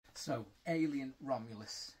So, Alien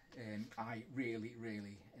Romulus, I really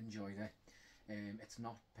enjoyed it. It's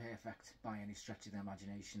not perfect by any stretch of the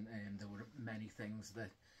imagination. There were many things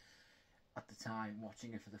that, at the time,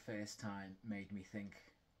 watching it for the first time, made me think,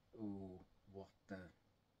 "Ooh, what the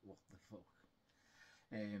fuck?"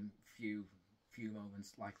 Few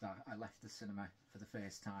moments like that. I left the cinema for the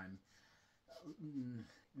first time,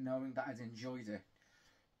 knowing that I'd enjoyed it,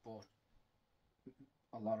 but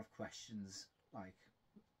a lot of questions, like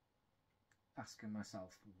asking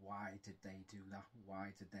myself, why did they do that?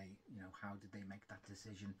 Why did they, how did they make that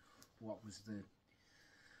decision? What was the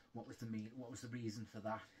reason for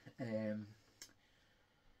that?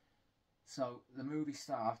 So the movie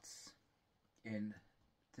starts in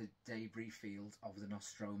the debris field of the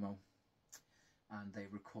Nostromo, and they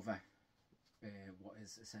recover what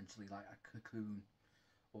is essentially like a cocoon.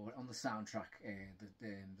 Or on the soundtrack,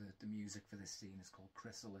 the music for this scene is called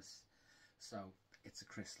Chrysalis. So it's a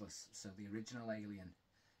chrysalis. So the original alien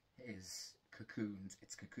is cocooned.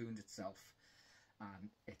 It's cocooned itself, and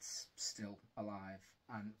it's still alive.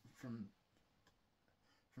 And from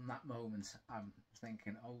that moment, I'm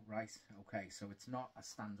thinking, oh right, okay. So it's not a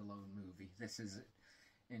standalone movie. This is,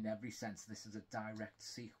 in every sense, this is a direct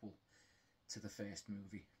sequel to the first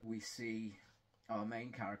movie. We see our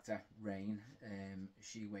main character, Rain.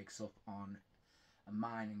 She wakes up on a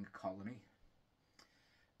mining colony.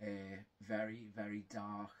 Very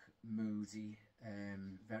dark, moody,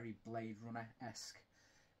 very Blade Runner-esque,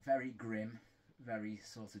 very grim, very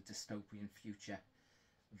sort of dystopian future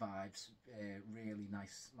vibes. Really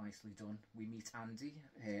nicely done. We meet Andy,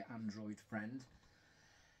 her android friend,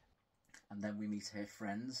 and then we meet her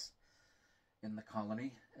friends in the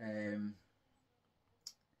colony,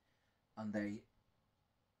 and they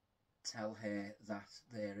tell her that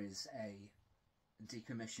there is a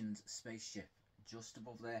decommissioned spaceship just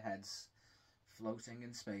above their heads, floating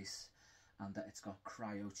in space, and that it's got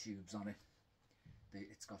cryo tubes on it.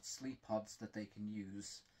 It's got sleep pods that they can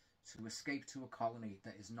use to escape to a colony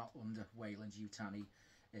that is not under Weyland-Yutani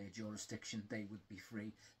jurisdiction. They would be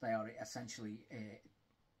free. They are essentially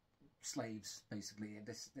slaves, basically.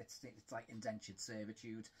 It's like indentured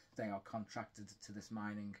servitude. They are contracted to this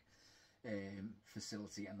mining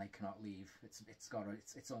facility, and they cannot leave.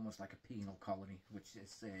 It's almost like a penal colony, which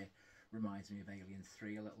is reminds me of Alien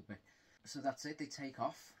 3 a little bit. So that's it. They take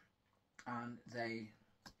off, and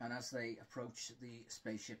as they approach the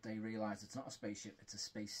spaceship, they realise it's not a spaceship, it's a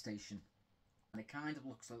space station. And it kind of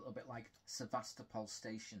looks a little bit like Sevastopol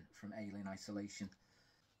Station from Alien Isolation.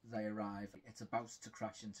 They arrive. It's about to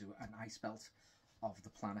crash into an ice belt of the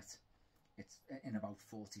planet. It's in about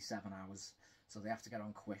 47 hours, so they have to get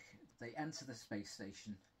on quick. They enter the space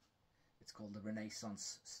station. It's called the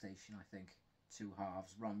Renaissance Station, I think. Two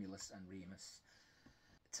halves, Romulus and Remus.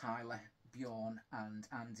 Tyler, Bjorn and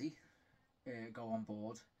Andy go on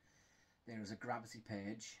board. There is a gravity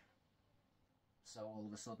purge, so all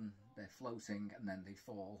of a sudden they're floating and then they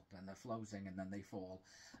fall, then they're floating and then they fall,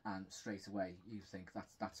 and straight away you think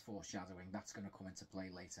that's foreshadowing, that's going to come into play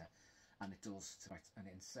later, and it does to an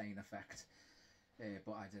insane effect,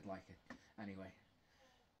 but I did like it. Anyway,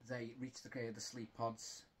 they reach the sleep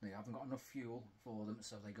pods. They haven't got enough fuel for them,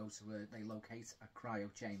 so they they locate a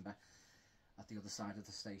cryo chamber at the other side of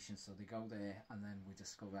the station. So they go there, and then we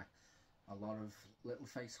discover a lot of little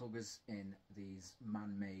face huggers in these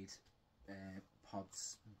man-made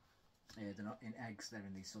pods. They're not in eggs, they're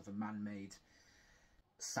in these sort of man-made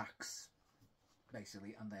sacks,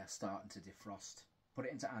 basically, and they are starting to defrost. Put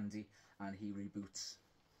it into Andy, and he reboots.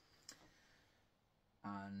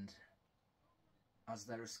 And as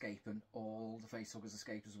they're escaping, all the facehuggers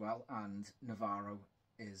escape as well, and Navarro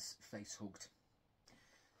is facehugged.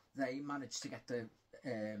 They manage to get the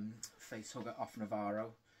facehugger off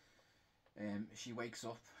Navarro. She wakes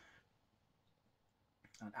up,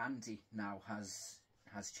 and Andy now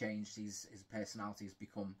has changed. His personality has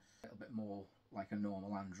become a little bit more like a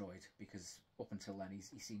normal android, because up until then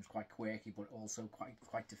he seems quite quirky, but also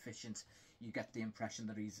quite deficient. You get the impression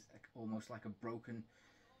that he's almost like a broken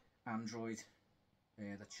android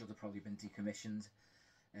that should have probably been decommissioned.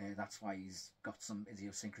 That's why he's got some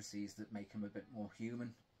idiosyncrasies that make him a bit more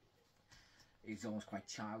human. He's almost quite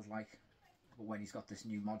childlike, but when he's got this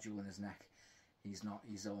new module in his neck, he's not.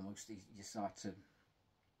 You start to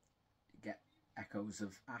get echoes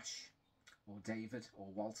of Ash, or David, or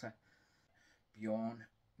Walter. Bjorn,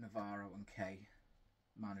 Navarro and Kay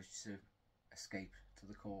manage to escape to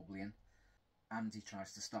the Corblian. Andy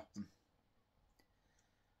tries to stop them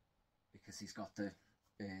because he's got the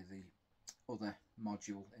other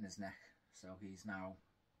module in his neck, so he's now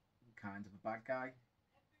kind of a bad guy.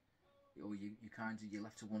 Or you're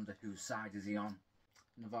left to wonder whose side is he on.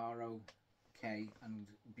 Navarro, Kay and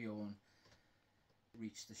Bjorn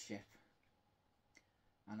reach the ship,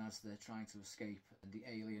 and as they're trying to escape, the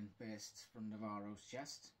alien bursts from Navarro's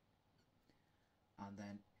chest and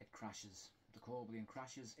then it crashes. The Corblian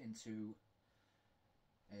crashes into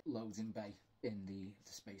a loading bay in the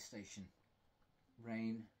space station.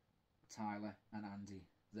 Rain, Tyler and Andy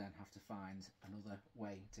then have to find another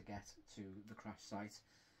way to get to the crash site,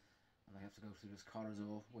 and they have to go through this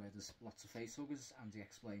corridor where there's lots of facehuggers. Andy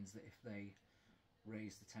explains that if they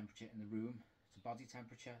raise the temperature in the room to body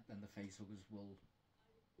temperature, then the facehuggers will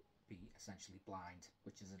be essentially blind,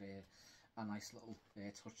 which is a nice little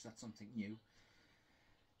touch. That's something new.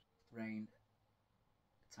 Rain,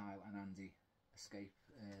 Tyler and Andy escape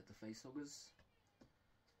the facehuggers.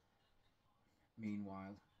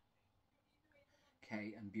 Meanwhile,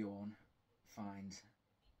 Kay and Bjorn find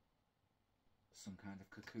some kind of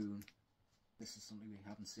cocoon. This is something we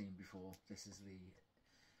haven't seen before. This is the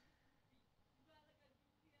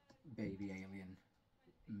baby alien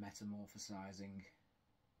metamorphosizing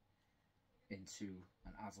into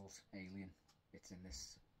an adult alien. It's in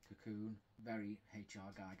this cocoon. Very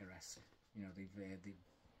H.R. Geiger-esque. You know, they've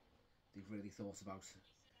really thought about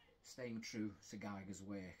staying true to Geiger's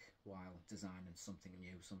work while designing something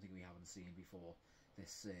new, something we haven't seen before.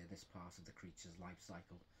 This part of the creature's life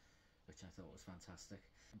cycle, which I thought was fantastic.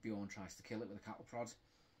 Bjorn tries to kill it with a cattle prod.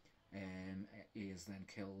 He is then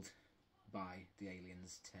killed by the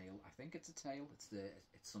alien's tail. I think it's a tail. It's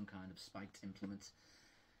some kind of spiked implement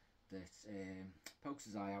that pokes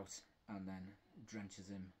his eye out and then drenches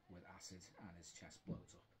him with acid, and his chest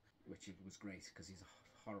blows up, which was great because he's a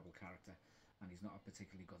horrible character and he's not a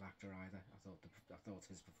particularly good actor either. I thought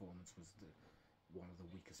his performance was one of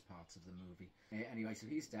the weakest parts of the movie. Anyway, so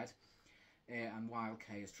he's dead, and while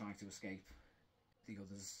Kay is trying to escape, the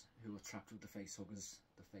others who are trapped with the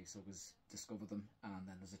facehuggers discover them, and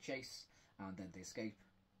then there's a chase, and then they escape,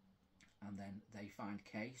 and then they find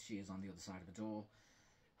Kay. She is on the other side of a door,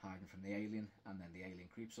 hiding from the alien, and then the alien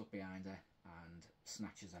creeps up behind her and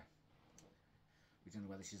snatches her. We don't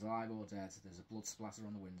know whether she's alive or dead. There's a blood splatter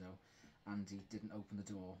on the window. Andy didn't open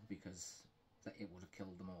the door because it would have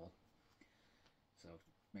killed them all. So,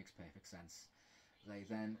 makes perfect sense. They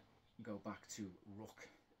then go back to Rook,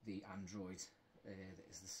 the android. That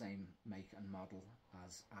is the same make and model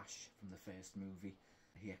as Ash from the first movie.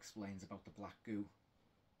 He explains about the black goo.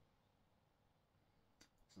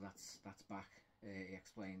 So that's back. He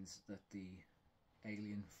explains that the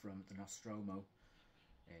alien from the Nostromo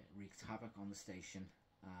wreaked havoc on the station,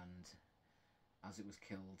 and as it was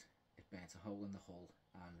killed, it burnt a hole in the hull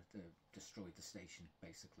and destroyed the station,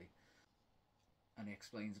 basically. And he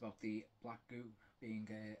explains about the black goo being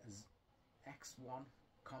a X1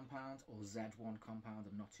 compound or Z1 compound,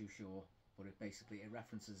 I'm not too sure, but it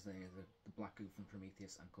references the black goo from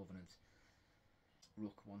Prometheus and Covenant.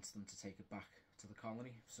 Rook wants them to take it back to the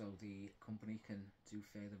colony so the company can do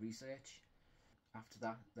further research. After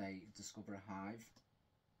that, they discover a hive.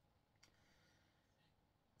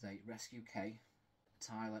 They rescue Kay.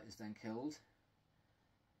 Tyler is then killed.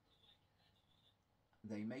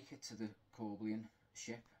 They make it to the Corblian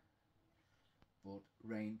ship, but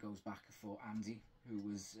Rain goes back for Andy, who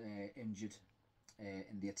was injured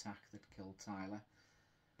in the attack that killed Tyler.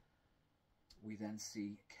 We then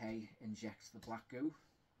see Kay inject the black goo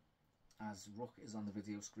as Rook is on the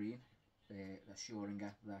video screen, assuring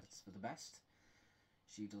her that it's for the best.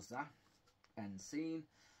 She does that. End scene.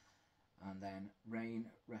 And then Rain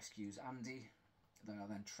rescues Andy. They are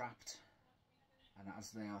then trapped, and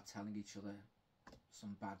as they are telling each other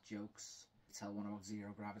some bad jokes, they tell one about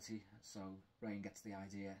zero gravity, so Rain gets the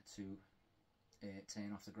idea to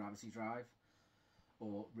turn off the gravity drive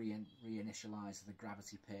or reinitialize the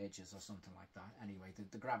gravity pages or something like that. Anyway,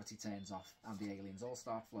 the gravity turns off and the aliens all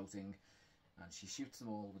start floating, and she shoots them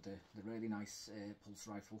all with the really nice pulse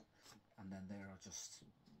rifle, and then there are just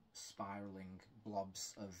spiralling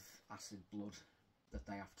blobs of acid blood that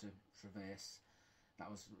they have to traverse. That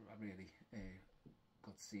was a really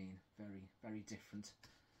good scene, very, very different.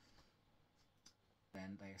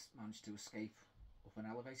 Then they manage to escape up an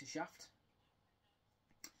elevator shaft.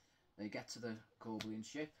 They get to the Corblian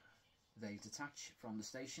ship. They detach from the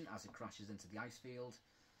station as it crashes into the ice field.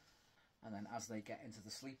 And then as they get into the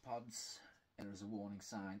sleep pods, there is a warning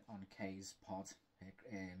sign on Kay's pod.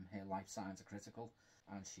 Her life signs are critical,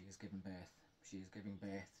 and she is giving birth. She is giving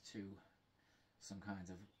birth to some kind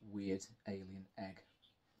of weird alien egg.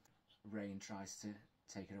 Rain tries to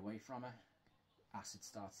take it away from her. Acid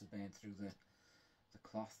starts to burn through the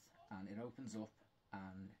cloth, and it opens up,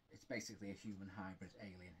 and it's basically a human hybrid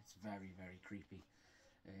alien. It's very, very creepy.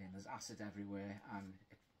 There's acid everywhere, and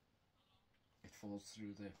it falls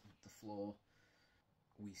through the floor.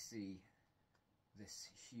 We see this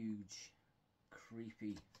huge,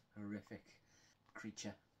 creepy, horrific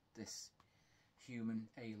creature, this human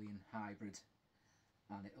alien hybrid,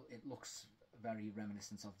 and it looks very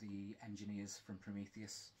reminiscent of the engineers from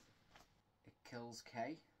Prometheus. It kills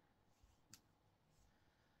Kay,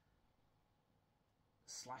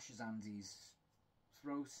 slashes Andy's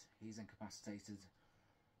throat, he's incapacitated.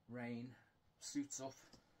 Rain suits up,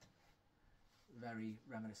 very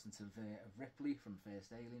reminiscent of Ripley from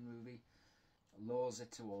first Alien movie, lures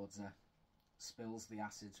it towards her, spills the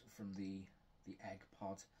acid from the egg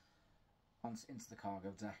pod into the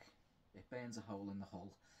cargo deck. It burns a hole in the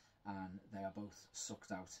hull and they are both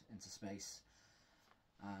sucked out into space,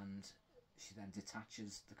 and she then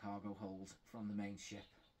detaches the cargo hold from the main ship,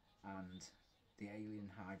 and the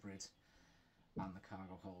alien hybrid and the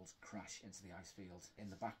cargo hold crash into the ice field. In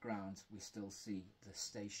the background we still see the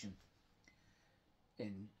station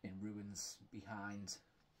in ruins behind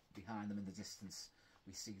them in the distance.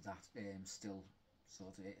 We see that still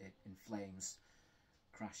sort of in flames,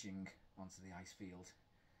 crashing onto the ice field.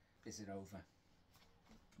 Is it over?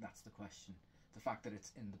 That's the question. The fact that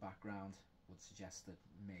it's in the background would suggest that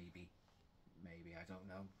maybe, I don't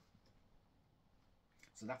know.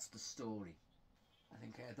 So that's the story. I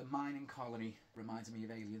think the mining colony reminds me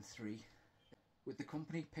of Alien 3, with the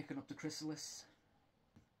company picking up the chrysalis.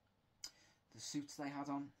 The suits they had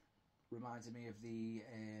on reminded me of the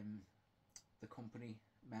company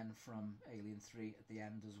men from Alien 3 at the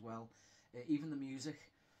end as well. Even the music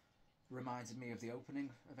reminded me of the opening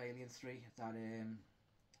of Alien 3, that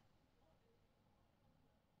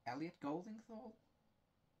Elliot Goldenthal?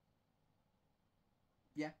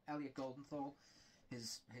 Yeah, Elliot Goldenthal,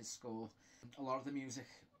 his score. A lot of the music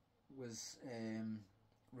was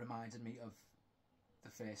reminded me of the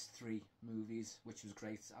first 3 movies, which was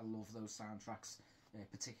great. I love those soundtracks,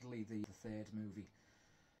 particularly the third movie.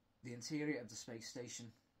 The interior of the space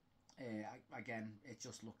station, again, it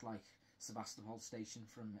just looked like Sevastopol Station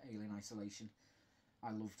from Alien Isolation.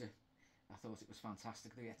 I loved it. I thought it was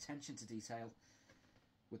fantastic. The attention to detail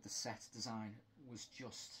with the set design was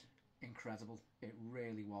just incredible. It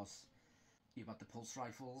really was. You've got the pulse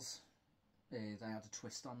rifles. They had a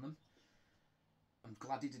twist on them. I'm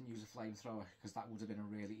glad he didn't use a flamethrower, because that would have been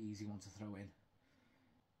a really easy one to throw in.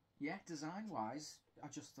 Yeah, design-wise, I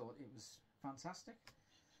just thought it was fantastic.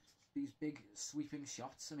 These big sweeping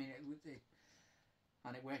shots. I mean,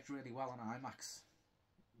 it worked really well on IMAX.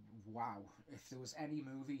 Wow, if there was any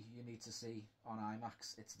movie you need to see on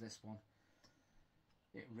IMAX, it's this one.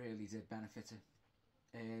 It really did benefit it.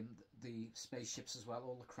 The spaceships as well,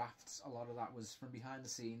 all the crafts, a lot of that was from behind the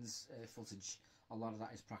scenes footage. A lot of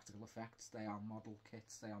that is practical effects. They are model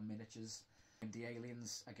kits, they are miniatures. And the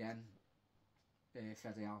aliens, again,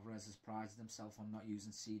 Fede Alvarez has prided himself on not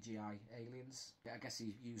using CGI aliens. I guess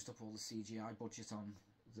he used up all the CGI budget on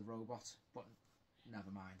the robot, but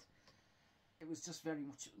never mind. It was just very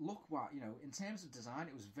much, in terms of design,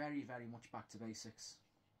 it was very, very much back to basics.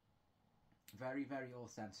 Very, very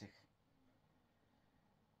authentic.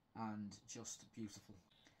 And just beautiful.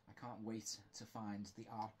 I can't wait to find the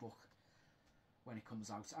art book when it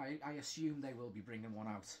comes out. I assume they will be bringing one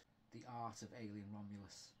out. The Art of Alien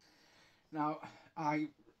Romulus. Now, I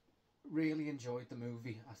really enjoyed the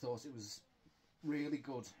movie. I thought it was really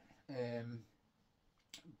good.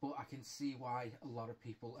 But I can see why a lot of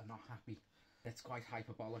people are not happy. It's quite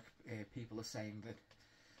hyperbolic. People are saying that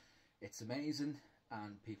it's amazing,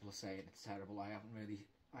 and people are saying it's terrible. I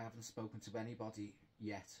haven't spoken to anybody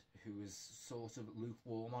yet who is sort of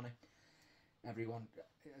lukewarm on it. Everyone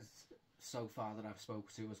so far that I've spoken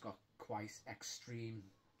to has got quite extreme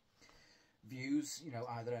views,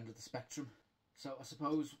 either end of the spectrum. So I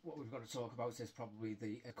suppose what we've got to talk about is probably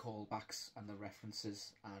the callbacks and the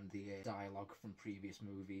references and the dialogue from previous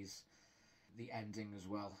movies, the ending as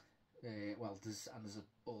well. There's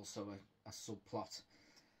also a subplot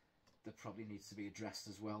that probably needs to be addressed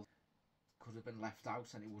as well. Could have been left out,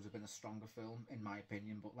 and it would have been a stronger film, in my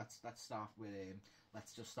opinion. But let's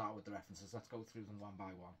just start with the references. Let's go through them one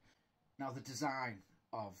by one. Now, the design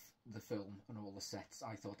of the film and all the sets,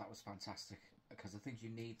 I thought that was fantastic, because I think you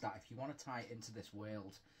need that. If you want to tie it into this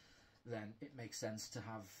world, then it makes sense to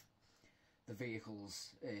have the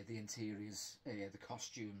vehicles, the interiors, the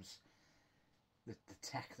costumes, the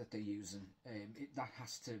tech that they're using. That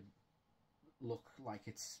has to look like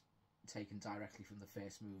it's taken directly from the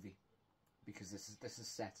first movie, because this is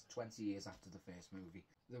set 20 years after the first movie.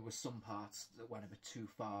 There were some parts that went a bit too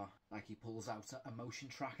far, like he pulls out a motion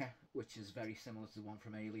tracker, which is very similar to the one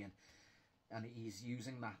from Alien, and he's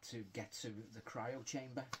using that to get to the cryo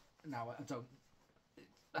chamber. Now,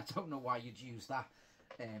 I don't know why you'd use that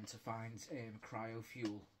to find cryo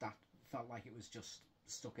fuel. That felt like it was just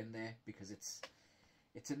stuck in there because it's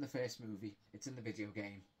in the first movie, it's in the video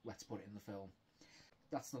game, let's put it in the film.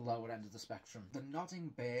 That's the lower end of the spectrum. The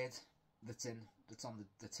nodding bird that's on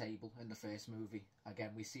the table in the first movie,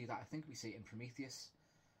 again, we see that, I think we see it in Prometheus,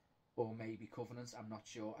 or maybe Covenant, I'm not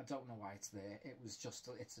sure. I don't know why it's there. It was just,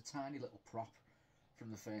 it's a tiny little prop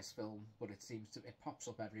from the first film, but it pops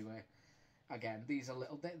up everywhere. Again, these are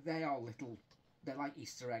little, they are little, they're like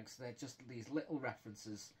Easter eggs, they're just these little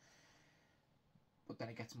references, but then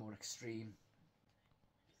it gets more extreme.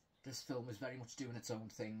 This film is very much doing its own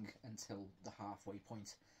thing until the halfway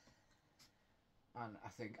point. And I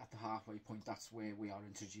think at the halfway point, that's where we are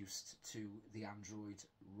introduced to the android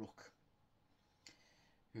Rook,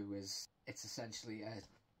 who is, it's essentially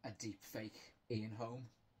a deep fake Ian Holm.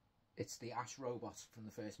 It's the Ash robot from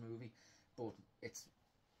the first movie, but it's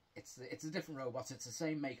a different robot. It's the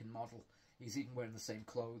same make and model. He's even wearing the same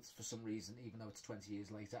clothes for some reason, even though it's 20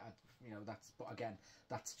 years later. But again,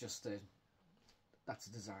 that's just that's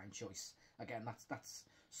a design choice. Again, that's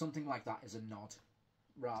something like that is a nod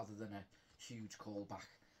rather than a huge callback.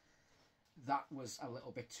 That was a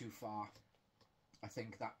little bit too far. I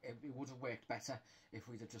think that it would have worked better if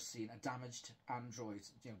we'd have just seen a damaged android,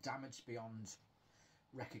 damaged beyond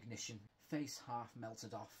recognition, face half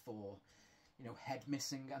melted off, or head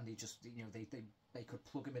missing, and they could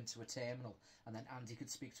plug him into a terminal and then Andy could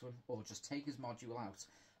speak to him, or just take his module out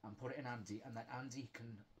and put it in Andy, and then Andy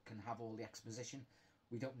can have all the exposition.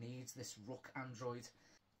 We don't need this Rook android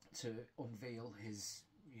to unveil his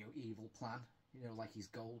evil plan, like his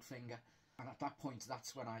Goldfinger. And at that point,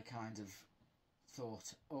 that's when I kind of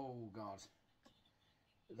thought, oh god,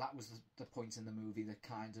 that was the point in the movie that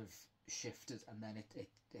kind of shifted, and then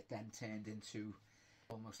it then turned into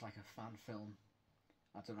almost like a fan film.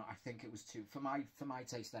 I don't know, I think it was too, for my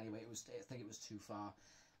taste anyway, I think it was too far,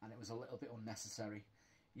 and it was a little bit unnecessary.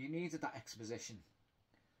 You needed that exposition,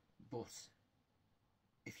 but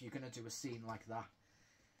if you're going to do a scene like that,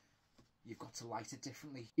 you've got to light it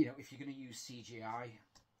differently. If you're going to use CGI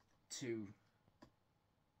to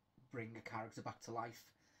bring a character back to life,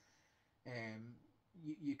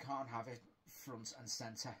 you can't have it front and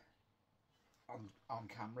centre on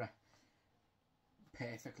camera,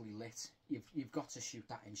 perfectly lit. You've got to shoot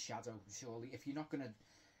that in shadow, surely. If you're not going to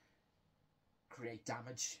create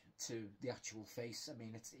damage to the actual face, I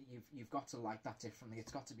mean, you've got to light that differently.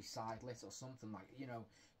 It's got to be side lit or something, like,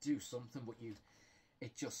 do something. But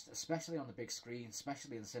it just, especially on the big screen,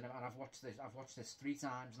 especially in the cinema, and I've watched this 3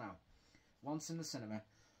 times now. Once in the cinema,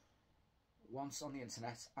 once on the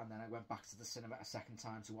internet, and then I went back to the cinema a second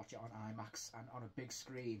time to watch it on IMAX, and on a big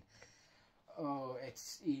screen. Oh,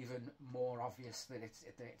 it's even more obvious that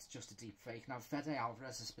it's just a deep fake. Now, Fede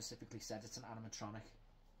Alvarez has specifically said it's an animatronic.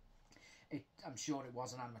 I'm sure it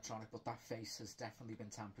was an animatronic, but that face has definitely been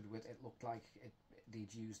tampered with. It looked like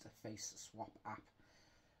they'd used a face swap app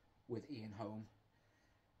with Ian Holm,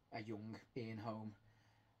 a young Ian Holm,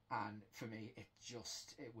 and for me,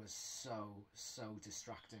 it was so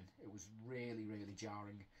distracting. It was really, really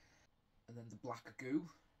jarring. And then the black goo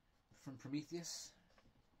from Prometheus.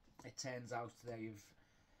 It turns out they've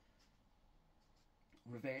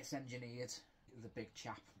reverse engineered the big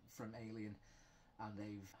chap from Alien, and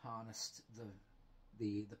they've harnessed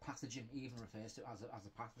the pathogen. He even refers to it as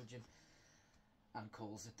a pathogen, and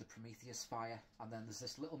calls it the Prometheus fire. And then there's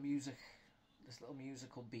this little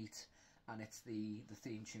musical beat, and it's the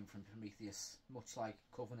theme tune from Prometheus, much like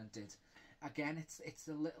Covenant did. Again, it's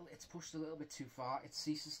pushed a little bit too far. It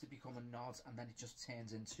ceases to become a nod, and then it just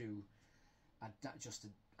turns into just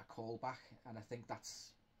a callback, and I think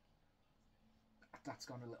that's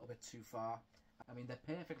gone a little bit too far. I mean,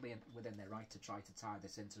 they're perfectly within their right to try to tie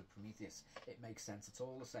this into Prometheus. It makes sense. It's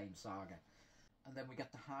all the same saga. And then we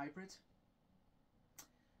get the hybrid.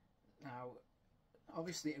 Now,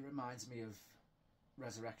 obviously, it reminds me of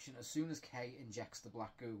Resurrection. As soon as Kay injects the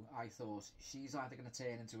black goo, I thought she's either going to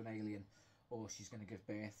turn into an alien, or she's going to give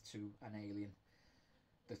birth to an alien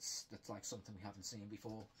that's like something we haven't seen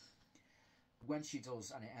before. When she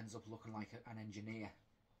does, and it ends up looking like an engineer,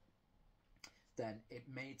 then it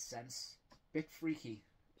made sense. Bit freaky.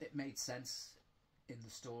 It made sense in the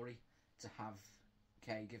story to have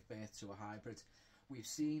Kay give birth to a hybrid. We've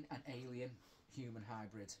seen an alien-human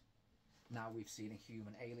hybrid. Now we've seen a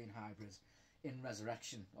human-alien hybrid. In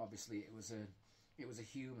Resurrection, obviously, it was a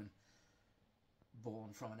human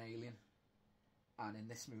born from an alien, and in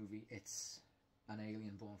this movie, it's an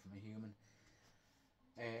alien born from a human.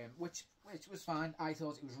 Which was fine. I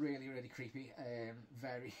thought it was really, really creepy.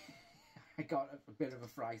 Very, I got a bit of a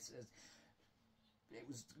fright. it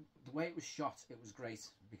was the way it was shot. It was great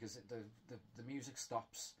because the music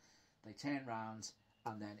stops, they turn round,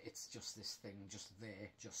 and then it's just this thing just there,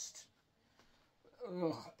 just.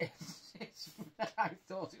 Oh, I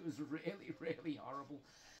thought it was really, really horrible.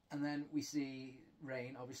 And then we see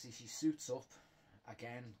Rain. Obviously, she suits up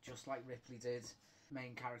again, just like Ripley did.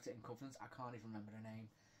 Main character in Covenant. I can't even remember her name.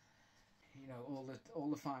 You know, all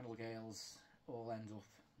the final girls all end up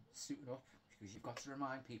suiting up because you've got to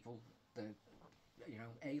remind people that, you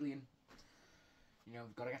know, Alien. You know,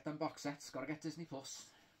 got to get them box sets. Got to get Disney Plus.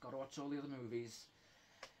 Got to watch all the other movies.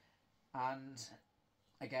 And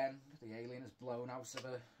again, the alien is blown out of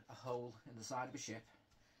a hole in the side of a ship.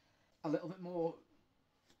 A little bit more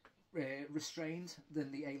restrained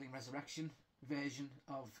than the Alien Resurrection version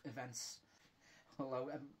of events.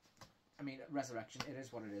 Although, I mean, Resurrection, it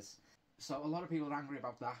is what it is. So a lot of people are angry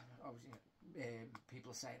about that.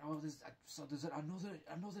 People are saying, "Oh, there's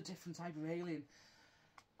another different type of alien,"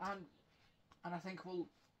 and I think, well,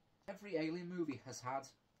 every Alien movie has had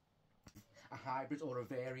a hybrid or a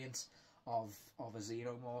variant of a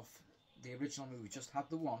xenomorph. The original movie just had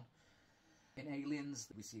the one. In Aliens,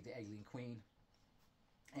 we see the Alien Queen.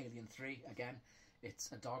 Alien 3, again,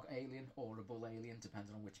 it's a dog alien or a bull alien,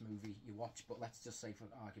 depending on which movie you watch. But let's just say, for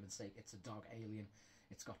argument's sake, it's a dog alien.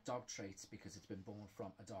 It's got dog traits because it's been born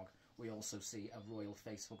from a dog. We also see a royal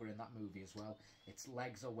facehugger in that movie as well. Its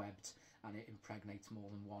legs are webbed and it impregnates more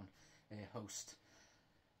than one host.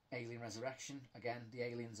 Alien Resurrection, again, the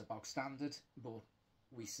aliens are bog standard, but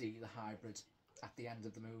we see the hybrid at the end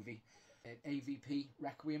of the movie. AVP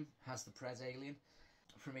Requiem has the Pres alien.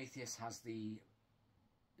 Prometheus has the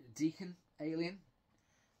Deacon alien.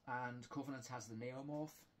 And Covenant has the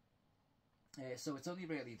Neomorph. So it's only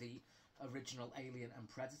really the original Alien and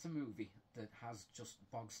Predator movie that has just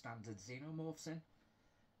bog standard xenomorphs in.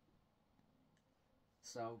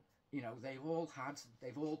 So, you know, they've all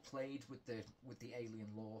played with the alien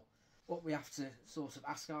lore. What we have to sort of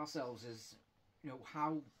ask ourselves is, you know,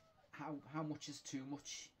 how much is too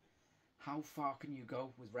much? How far can you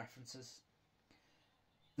go with references?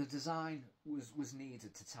 The design was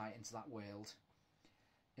needed to tie into that world.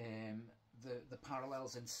 The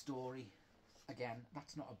parallels in story, again,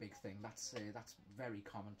 that's not a big thing. That's very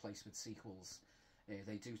commonplace with sequels.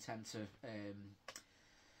 They do tend to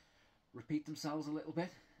repeat themselves a little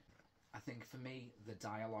bit. I think for me, the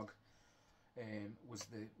dialogue was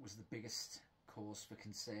the biggest cause for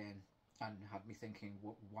concern and had me thinking,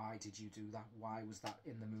 why did you do that? Why was that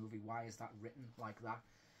in the movie? Why is that written like that?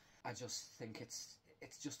 I just think it's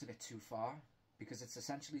just a bit too far, because it's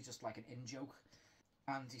essentially just like an in-joke.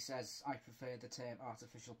 And he says, I prefer the term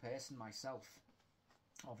artificial person myself.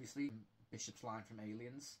 Obviously, Bishop's line from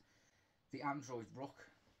Aliens. The android Rook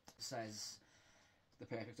says, the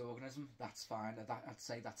perfect organism, that's fine. I'd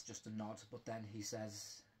say that's just a nod. But then he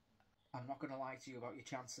says, I'm not going to lie to you about your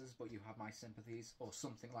chances, but you have my sympathies, or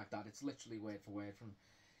something like that. It's literally word for word from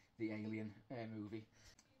the Alien movie.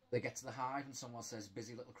 They get to the hive and someone says,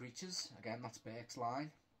 busy little creatures. Again, that's Burke's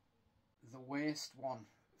line. The worst one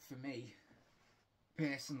for me,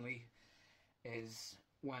 personally, is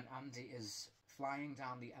when Andy is flying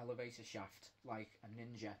down the elevator shaft like a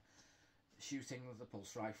ninja, shooting with the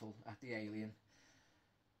pulse rifle at the alien.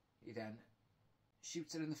 He then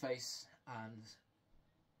shoots it in the face and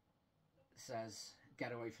says,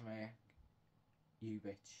 get away from here, you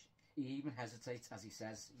bitch. He even hesitates as he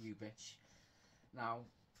says, you bitch. Now,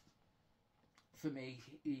 for me,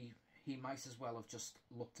 he might as well have just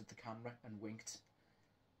looked at the camera and winked,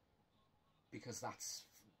 because that's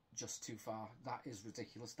just too far. That is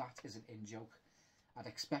ridiculous. That is an in-joke. I'd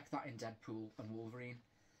expect that in Deadpool and Wolverine,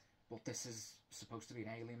 but this is supposed to be an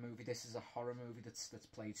alien movie. This is a horror movie that's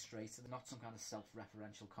played straight, not some kind of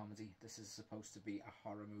self-referential comedy. This is supposed to be a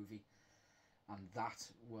horror movie, and that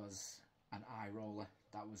was an eye roller.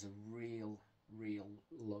 That was a real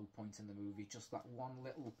low point in the movie. Just that one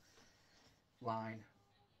little line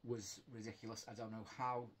was ridiculous. I don't know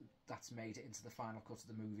how that's made it into the final cut of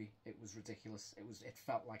the movie. It was ridiculous. It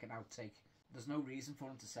felt like an outtake. There's no reason for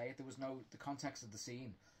him to say it. The context of the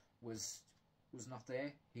scene was not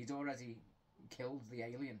there. He'd already killed the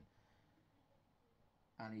alien,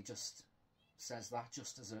 and he just says that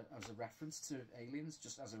just as a reference to Aliens,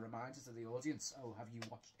 just as a reminder to the audience, oh, have you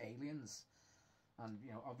watched Aliens? And,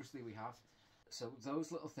 you know, obviously we have. So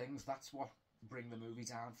those little things, that's what bring the movie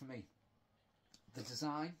down for me. The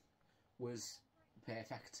design was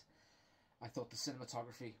perfect. I thought the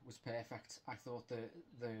cinematography was perfect. I thought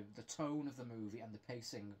the tone of the movie and the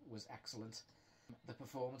pacing was excellent. The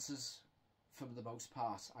performances, for the most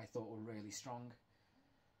part, I thought were really strong.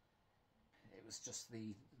 It was just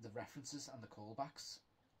the references and the callbacks.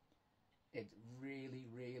 it really,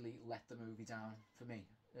 really let the movie down for me.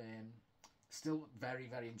 Still very,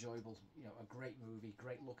 very enjoyable. You know, a great movie,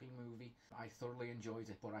 great looking movie. I thoroughly enjoyed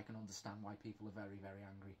it, but I can understand why people are very, very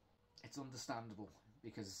angry. It's understandable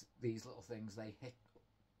because these little things, they hit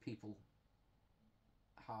people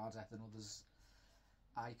harder than others.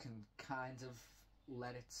 I can kind of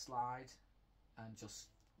let it slide and just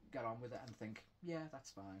get on with it and think, yeah,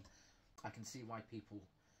 that's fine. I can see why people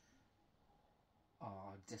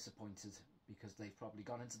are disappointed because they've probably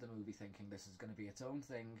gone into the movie thinking this is going to be its own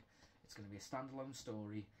thing, it's going to be a standalone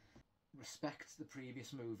story. Respect the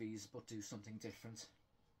previous movies but do something different.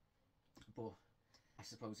 But I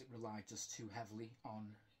suppose it relied just too heavily on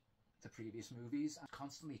the previous movies and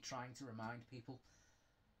constantly trying to remind people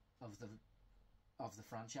of the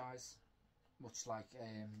franchise, much like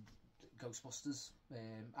Ghostbusters,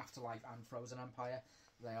 Afterlife and Frozen Empire.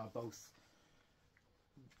 They are both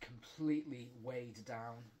completely weighed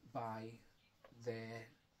down by their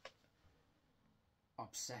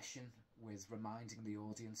obsession with reminding the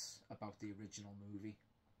audience about the original movie,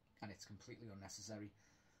 and it's completely unnecessary.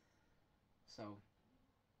 So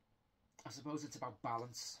I suppose it's about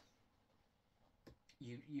balance.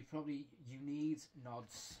 You need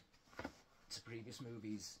nods to previous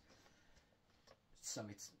movies so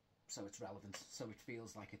it's relevant, so it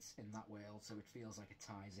feels like it's in that world, so it feels like it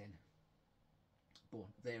ties in. But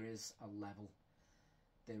there is a level,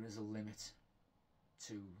 there is a limit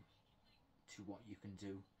to what you can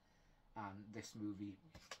do, and this movie,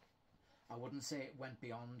 I wouldn't say it went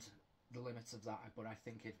beyond the limits of that, but I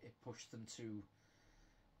think it pushed them to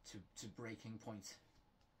breaking point.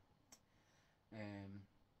 And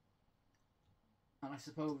I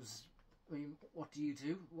suppose, I mean, what do you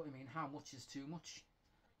do? I mean, how much is too much?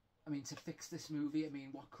 I mean, to fix this movie, I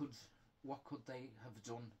mean, what could they have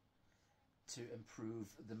done to improve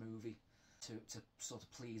the movie, to sort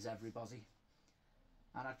of please everybody?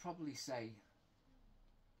 And I'd probably say,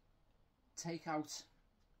 take out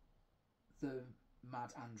the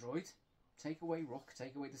mad android, take away Rook,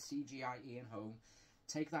 take away the CGI Ian Holm,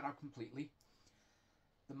 take that out completely.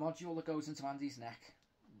 The module that goes into Andy's neck,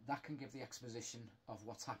 that can give the exposition of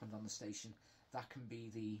what's happened on the station. That can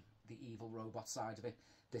be the evil robot side of it,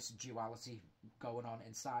 this duality going on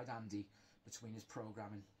inside Andy between his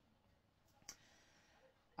programming.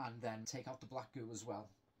 And then take out the black goo as well.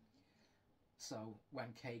 So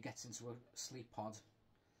when Kay gets into a sleep pod,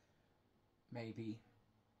 maybe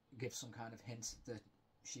give some kind of hint that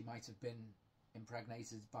she might have been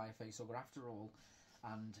impregnated by a facehugger after all,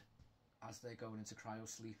 and as they're going into cryo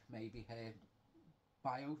sleep, maybe her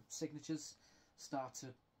biosignatures start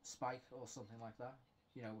to spike or something like that,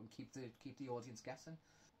 you know, and keep the audience guessing,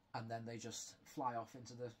 and then they just fly off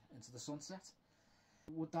into the sunset.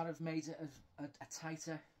 Would that have made it a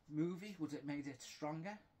tighter movie? Would it made it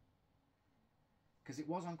stronger? Because it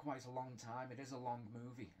was on quite a long time. It is a long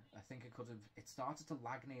movie. I think it started to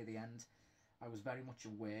lag near the end. I was very much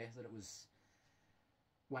aware that it was,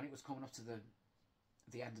 when it was coming up to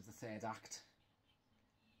the end of the third act,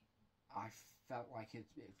 I felt like it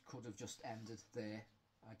could have just ended there.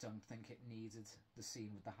 I don't think it needed the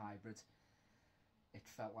scene with the hybrid. It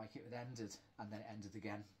felt like it had ended and then it ended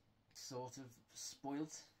again. It sort of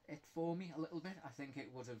spoilt it for me a little bit. I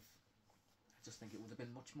just think it would have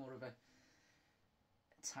been much more of a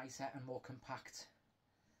tighter and more compact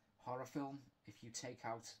horror film if you take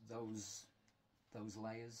out those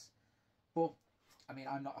layers. But I mean,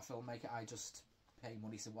 I'm not a filmmaker, I just pay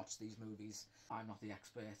money to watch these movies. I'm not the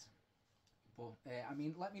expert. But I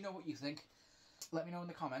mean, let me know what you think. Let me know in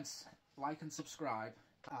the comments. Like and subscribe.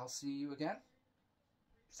 I'll see you again.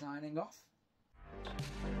 Signing off.